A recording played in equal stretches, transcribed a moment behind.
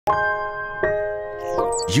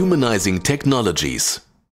Humanizing technologies.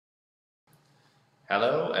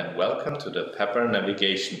 Hello and welcome to the Pepper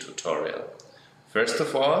navigation tutorial. First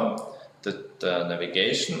of all, the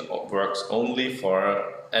navigation works only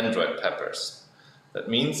for Android Peppers. That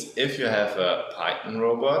means if you have a Python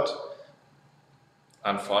robot,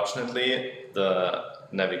 unfortunately the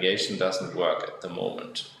navigation doesn't work at the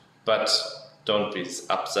moment. But don't be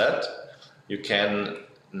upset. You can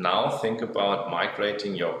now think about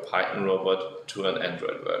migrating your Python robot to an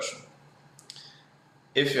Android version.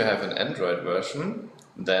 If you have an Android version,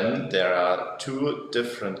 then there are two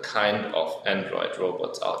different kinds of Android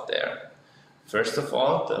robots out there. First of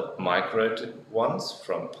all, the migrated ones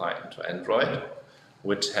from Python to Android,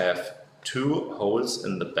 which have two holes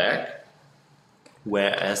in the back,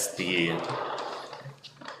 whereas the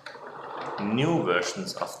new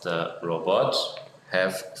versions of the robot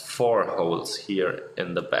have 4 holes here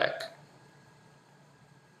in the back.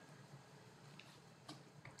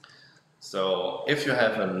 So if you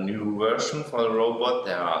have a new version for the robot,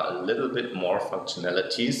 there are a little bit more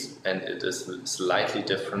functionalities and it is slightly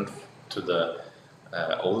different to the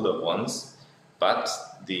older ones, but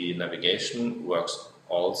the navigation works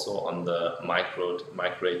also on the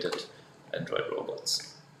migrated Android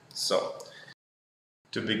robots. So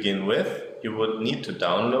to begin with, you would need to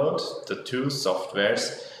download the 2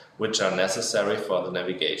 softwares which are necessary for the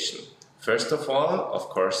navigation. First of all, of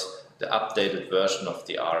course, the updated version of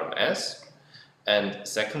the RMS, and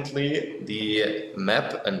secondly, the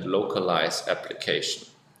Map and Localize application,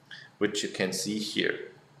 which you can see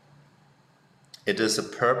here. It is a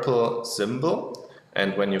purple symbol,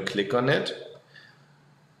 and when you click on it,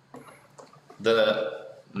 the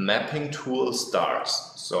mapping tool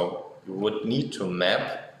starts. So you would need to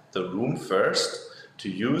map the room first to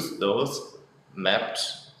use those mapped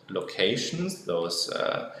locations, those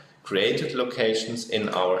created locations in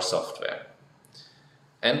our software.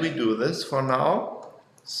 And we do this for now.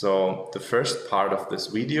 So the first part of this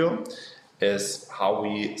video is how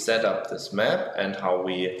we set up this map and how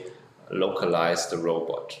we localize the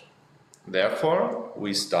robot. Therefore,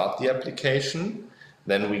 we start the application,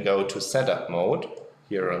 then we go to setup mode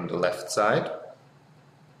here on the left side.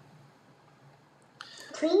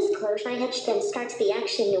 Please close my hatch, then start the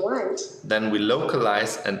action you want. Then we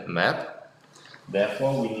localize and map.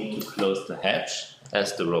 Therefore, we need to close the hatch,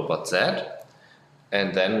 as the robot said.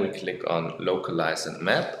 And then we click on localize and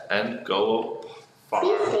map and go far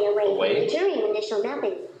Please stay away away, from me during initial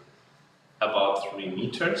mapping. about 3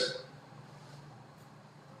 meters.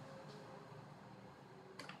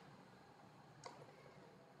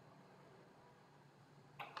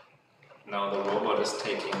 Now the robot is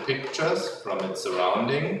taking pictures from its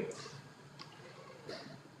surrounding.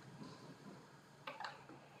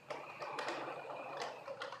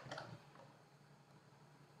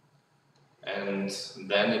 And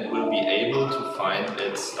then it will be able to find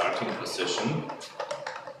its starting position,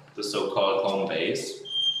 the so-called home base.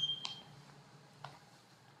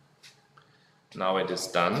 Now it is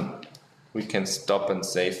done. We can stop and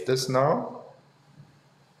save this now.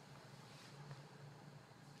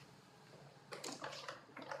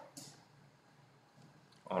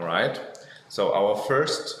 Alright, so our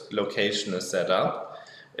first location is set up.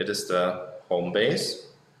 It is the home base.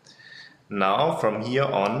 Now from here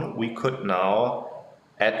on we could now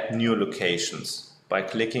add new locations by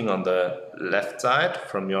clicking on the left side,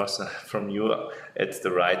 from you it's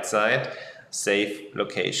the right side, save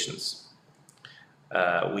locations.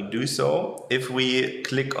 We do so. If we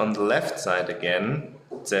click on the left side again,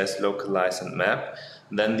 it says localize and map,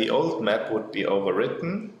 then the old map would be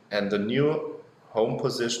overwritten and the new home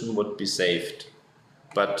position would be saved.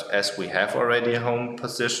 But as we have already a home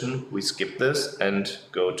position, we skip this and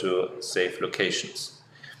go to save locations.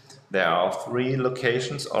 There are 3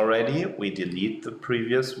 locations already. We delete the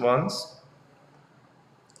previous ones.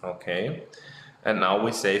 Okay. And now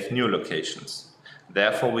we save new locations.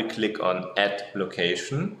 Therefore we click on add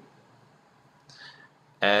location.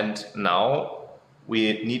 And now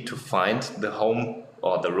we need to find the home,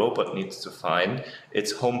 or the robot needs to find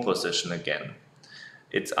its home position again.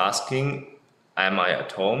 It's asking, am I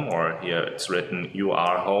at home? Or here it's written, you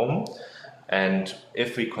are home. And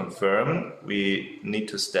if we confirm, we need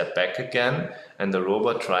to step back again and the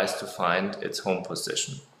robot tries to find its home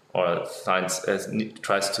position, or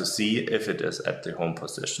tries to see if it is at the home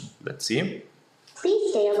position. Let's see.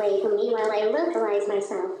 Please stay away from me while I localize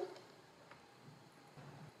myself.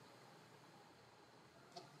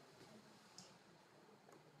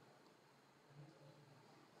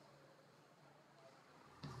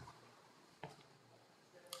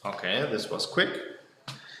 Okay, this was quick.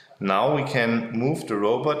 Now we can move the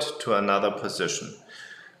robot to another position.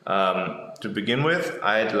 To begin with,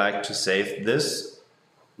 I'd like to save this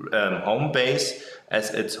home base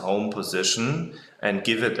as its home position and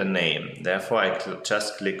give it a name. Therefore, I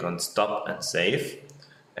just click on Stop and Save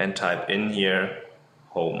and type in here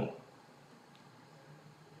home.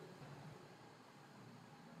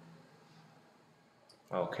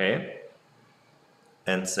 Okay,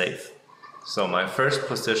 and save. So my first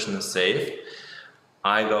position is saved.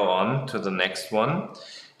 I go on to the next one.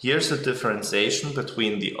 Here's a differentiation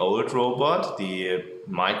between the old robot, the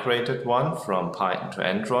migrated one from Python to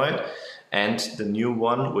Android, and the new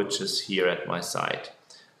one, which is here at my side.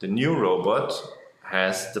 The new robot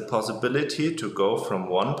has the possibility to go from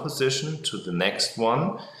one position to the next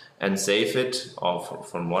one and save it, or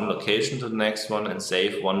from one location to the next one and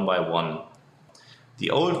save one by one. The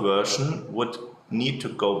old version would need to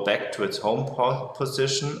go back to its home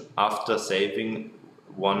position after saving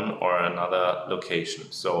one or another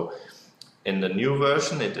location. So in the new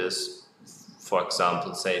version it is, for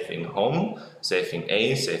example, saving home, saving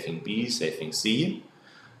A, saving B, saving C.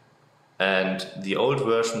 And the old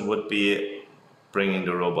version would be bringing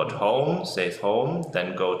the robot home,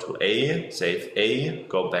 then go to A, save A,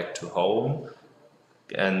 go back to home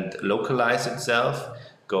and localize itself,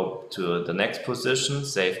 go to the next position,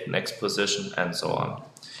 save the next position, and so on.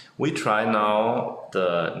 We try now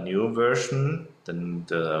the new version,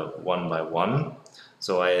 the one by one.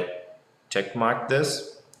 So I check mark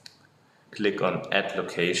this, click on Add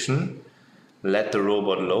Location, let the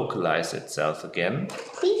robot localize itself again.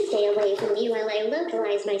 Please stay away from me while I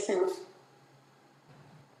localize myself.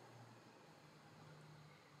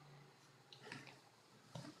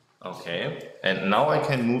 Okay, and now I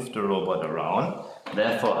can move the robot around.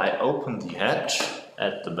 Therefore, I open the hatch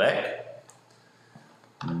at the back.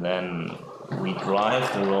 Then we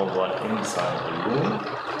drive the robot inside the room.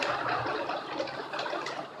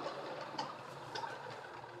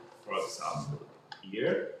 For example,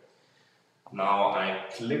 here. Now I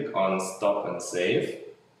click on Stop and Save,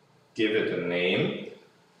 give it a name.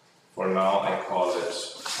 For now I call it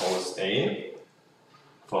Host A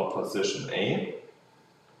for position A.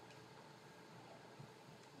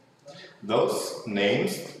 Those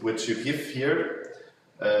names which you give here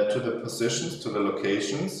to the positions, to the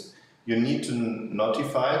locations, you need to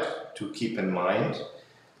notify it, to keep in mind,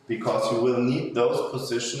 because you will need those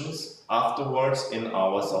positions afterwards in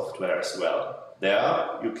our software as well.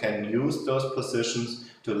 There you can use those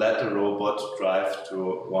positions to let the robot drive to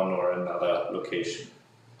one or another location.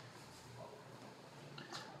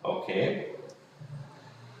 Okay.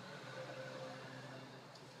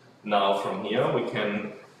 Now from here we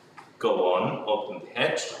can go on, open the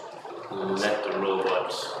hatch, let the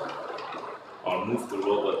robot, or move the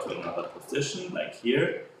robot to another position, like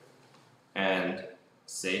here, and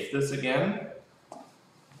save this again.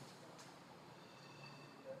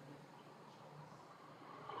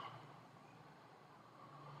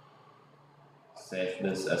 Save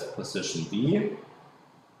this as position B.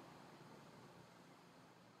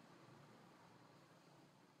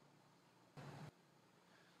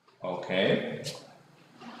 Okay.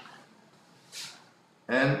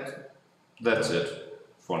 And that's it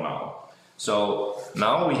for now. So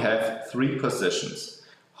now we have three positions: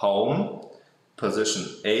 home, position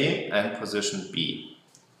A, and position B.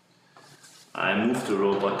 I move the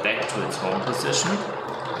robot back to its home position.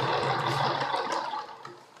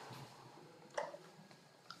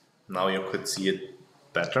 Now you could see it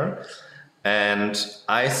better. And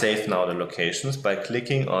I save now the locations by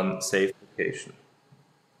clicking on Save Location.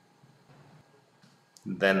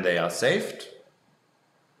 Then they are saved.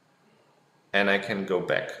 And I can go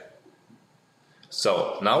back.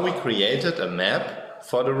 So now we created a map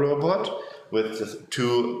for the robot with the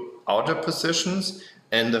two outer positions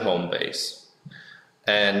and the home base.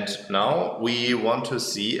 And now we want to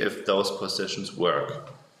see if those positions work.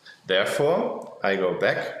 Therefore, I go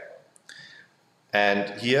back.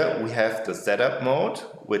 And here we have the setup mode,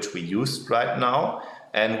 which we used right now,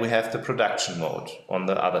 and we have the production mode on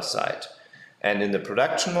the other side. And in the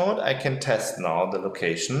production mode, I can test now the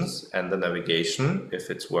locations and the navigation if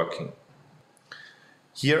it's working.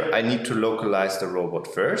 Here I need to localize the robot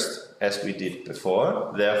first, as we did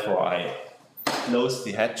before. Therefore, I close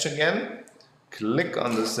the hatch again, click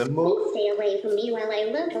on the symbol. Please stay away from me while I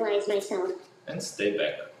localize myself. And stay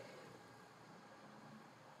back.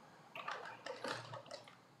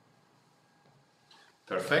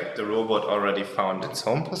 Perfect, the robot already found its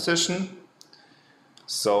home position.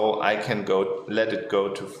 So I can let it go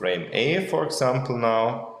to frame A, for example,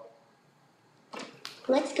 now.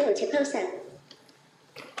 Let's go to POSA.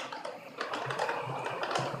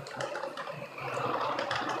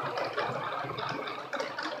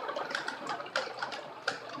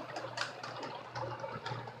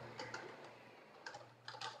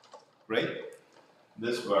 Great.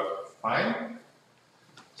 This worked fine.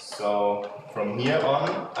 So from here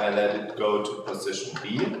on, I let it go to position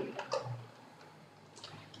B.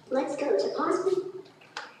 Let's go to pause.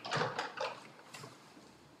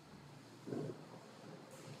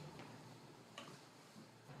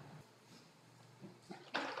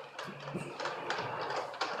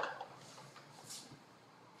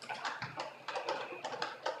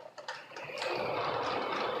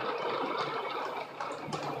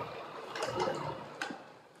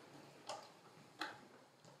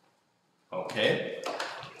 Okay,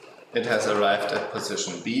 it has arrived at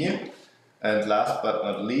position B, and last but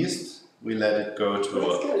not least, we let it go to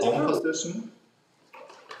a home position.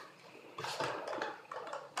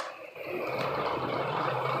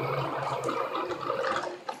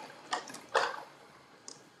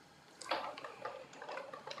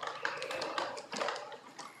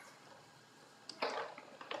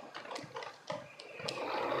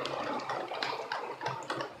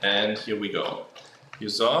 And here we go. You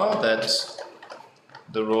saw that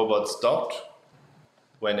the robot stopped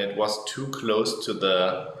when it was too close to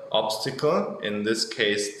the obstacle. In this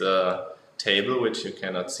case, the table, which you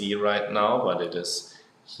cannot see right now, but it is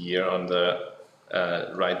here on the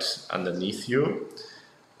right underneath you.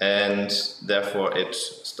 And therefore it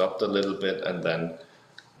stopped a little bit and then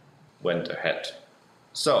went ahead.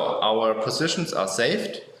 So our positions are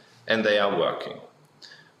saved and they are working.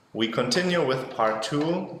 We continue with part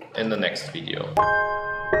 2 in the next video.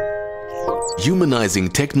 Humanizing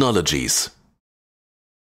technologies.